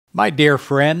My dear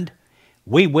friend,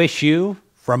 we wish you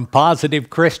from Positive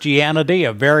Christianity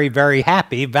a very, very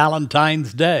happy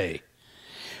Valentine's Day.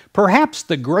 Perhaps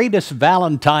the greatest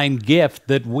Valentine gift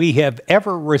that we have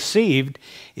ever received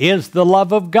is the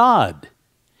love of God,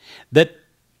 that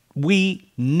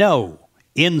we know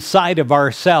inside of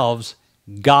ourselves,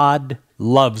 God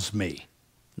loves me.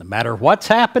 No matter what's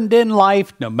happened in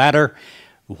life, no matter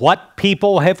what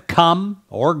people have come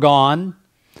or gone,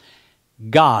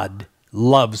 God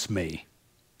loves me.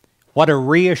 What a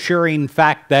reassuring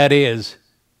fact that is.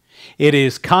 It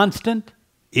is constant.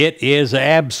 It is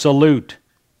absolute.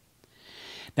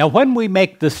 Now, when we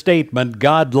make the statement,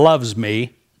 God loves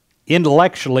me,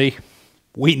 intellectually,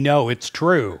 we know it's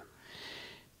true.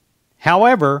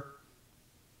 However,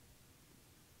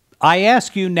 I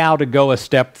ask you now to go a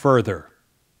step further.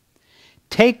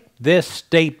 Take this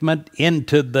statement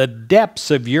into the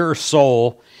depths of your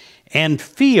soul and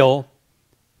feel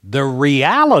the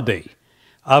reality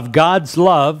of God's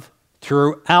love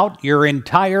throughout your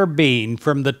entire being,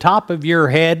 from the top of your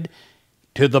head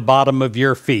to the bottom of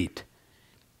your feet.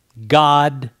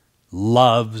 God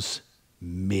loves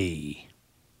me.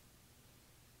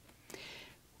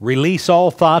 Release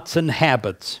all thoughts and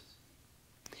habits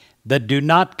that do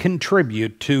not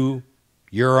contribute to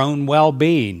your own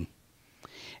well-being.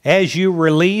 As you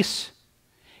release,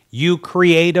 you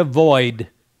create a void,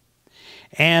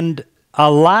 and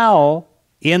allow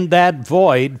in that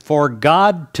void for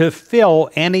God to fill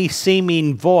any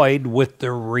seeming void with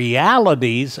the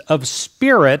realities of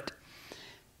spirit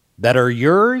that are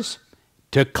yours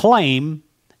to claim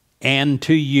and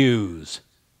to use.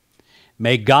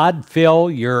 May God fill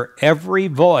your every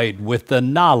void with the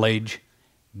knowledge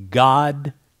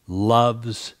God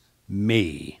loves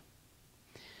me.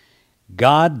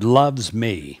 God loves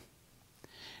me.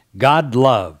 God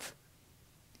love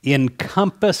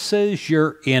encompasses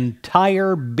your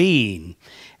entire being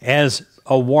as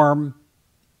a warm,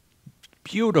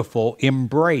 beautiful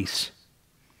embrace.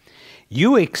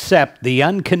 You accept the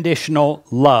unconditional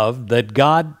love that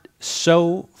God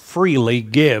so freely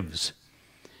gives.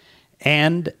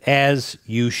 And as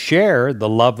you share the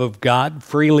love of God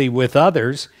freely with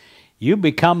others, you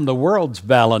become the world's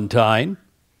Valentine.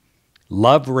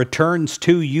 Love returns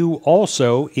to you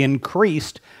also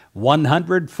increased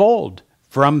 100-fold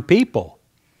from people.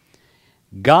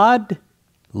 God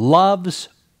loves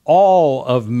all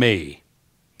of me,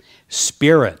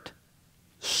 spirit,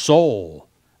 soul,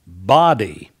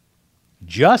 body,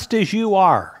 just as you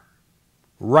are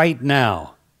right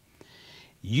now.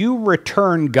 You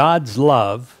return God's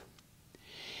love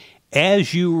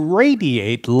as you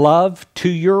radiate love to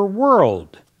your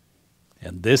world.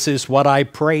 And this is what I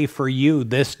pray for you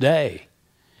this day.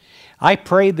 I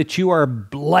pray that you are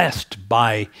blessed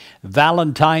by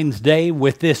Valentine's Day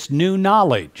with this new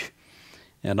knowledge,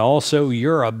 and also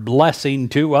you're a blessing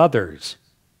to others.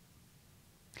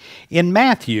 In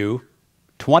Matthew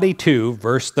 22,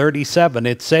 verse 37,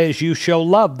 it says, "You shall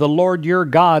love the Lord your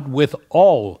God with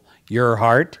all your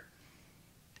heart,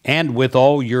 and with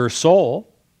all your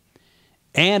soul,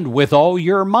 and with all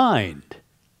your mind."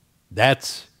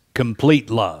 That's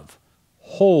complete love,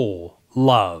 whole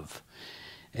love.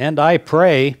 And I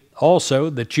pray also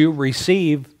that you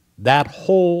receive that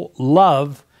whole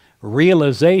love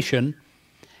realization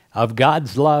of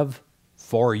God's love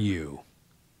for you.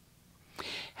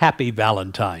 Happy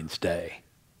Valentine's Day.